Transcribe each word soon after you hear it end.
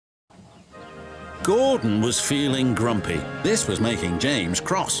Gordon was feeling grumpy. This was making James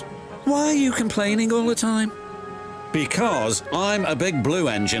cross. Why are you complaining all the time? Because I'm a big blue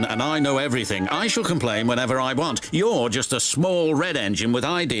engine and I know everything. I shall complain whenever I want. You're just a small red engine with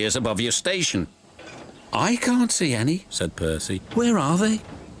ideas above your station. I can't see any, said Percy. Where are they?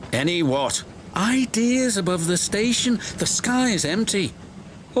 Any what? Ideas above the station. The sky is empty.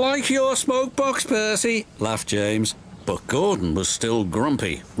 Like your smoke box, Percy, laughed James. But Gordon was still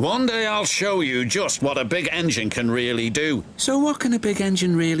grumpy. One day I'll show you just what a big engine can really do. So what can a big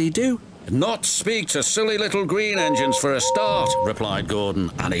engine really do? Not speak to silly little green engines for a start, replied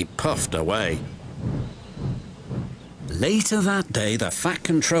Gordon, and he puffed away. Later that day, the Fat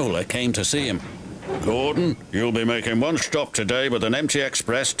Controller came to see him. Gordon, you'll be making one stop today with an empty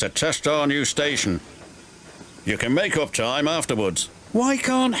express to test our new station. You can make up time afterwards. Why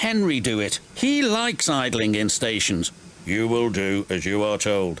can't Henry do it? He likes idling in stations. You will do as you are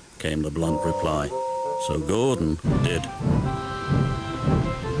told, came the blunt reply. So Gordon did.